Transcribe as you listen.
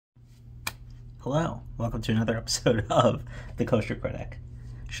Hello, welcome to another episode of the Kosher Critic.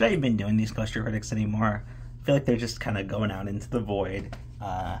 Should I have been doing these Kosher Critics anymore? I feel like they're just kind of going out into the void.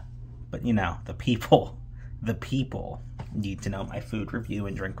 But you know, the people need to know my food review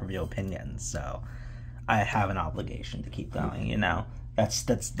and drink review opinions, so I have an obligation to keep going, you know? That's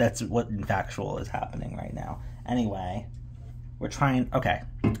what in factual is happening right now. Anyway, we're trying, okay.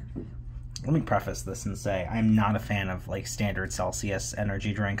 Let me preface this and say I'm not a fan of like standard Celsius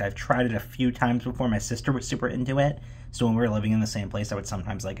energy drink. I've tried it a few times before. My sister was super into it, so when we were living in the same place, I would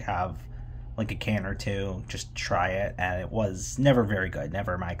sometimes like have like a can or two, just try it, and it was never very good,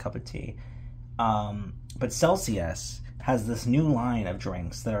 never my cup of tea. But Celsius has this new line of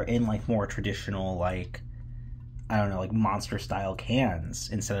drinks that are in like more traditional, like, I don't know, like Monster style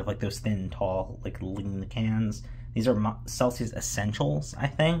cans instead of like those thin, tall, like lean cans. These are Celsius Essentials, I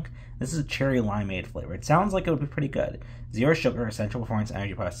think. This is a cherry limeade flavor. It sounds like it would be pretty good. 0 sugar, essential performance,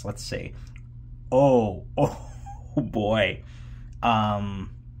 energy plus. Let's see. Oh boy.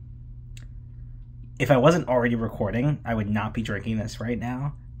 If I wasn't already recording, I would not be drinking this right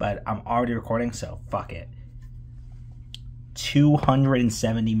now. But I'm already recording, so fuck it.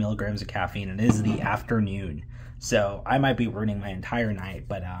 270 milligrams of caffeine. It is the afternoon. So I might be ruining my entire night,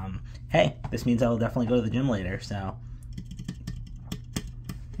 but hey, this means I'll definitely go to the gym later, so.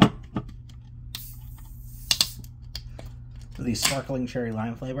 The sparkling cherry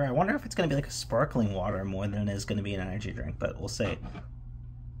lime flavor. I wonder if it's going to be like a sparkling water more than it is going to be an energy drink, but we'll see. It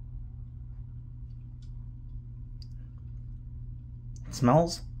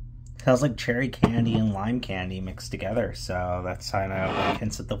smells like cherry candy and lime candy mixed together, so that's kind of like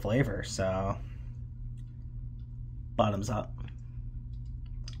hints at the flavor, so. Bottoms up.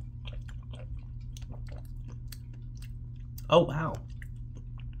 Oh, wow.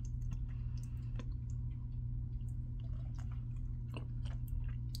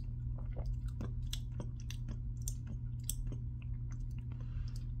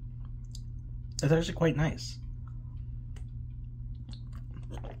 It's actually quite nice.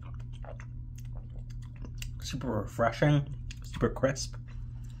 Super refreshing, super crisp.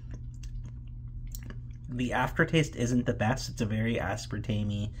 The aftertaste isn't the best. It's a very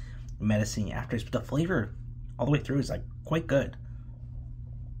aspartame-y, medicine-y aftertaste, but the flavor all the way through is like quite good.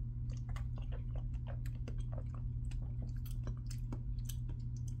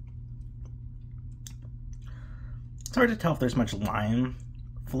 It's hard to tell if there's much lime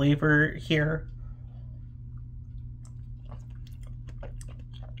flavor here.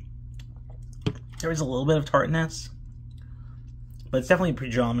 There is a little bit of tartness, but it's definitely a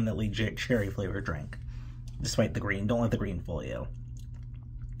predominantly cherry flavored drink. Despite the green, don't let the green fool you.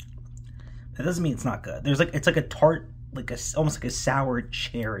 That doesn't mean it's not good. It's like a tart, like almost like a sour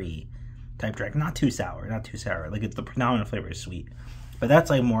cherry type drink. Not too sour, not too sour. Like the predominant flavor is sweet, but that's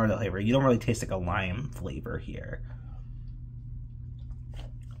like more of the flavor. You don't really taste like a lime flavor here.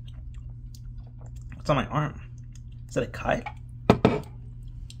 What's on my arm? Is that a cut?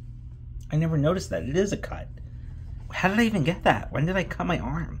 I never noticed that. It is a cut. How did I even get that? When did I cut my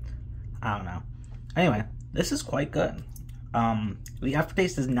arm? I don't know. Anyway, this is quite good. The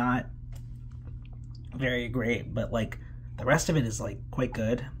aftertaste is not very great, but like the rest of it is like quite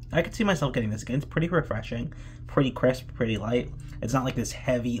good. I could see myself getting this again. It's pretty refreshing, pretty crisp, pretty light. It's not like this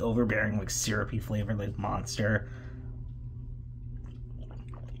heavy, overbearing, like syrupy flavor like Monster.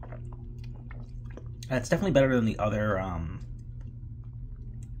 And it's definitely better than the other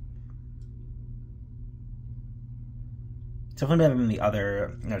definitely better than the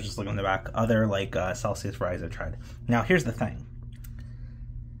other, I was just looking in the back, other like Celsius fries I've tried. Now here's the thing.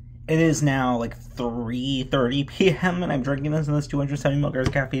 It is now like 3:30 p.m. and I'm drinking this, and this 270 milligrams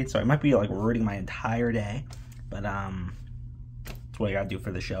of caffeine, so I might be like ruining my entire day. But that's what I gotta do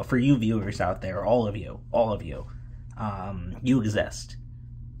for the show. For you viewers out there, all of you, you exist.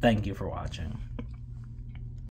 Thank you for watching.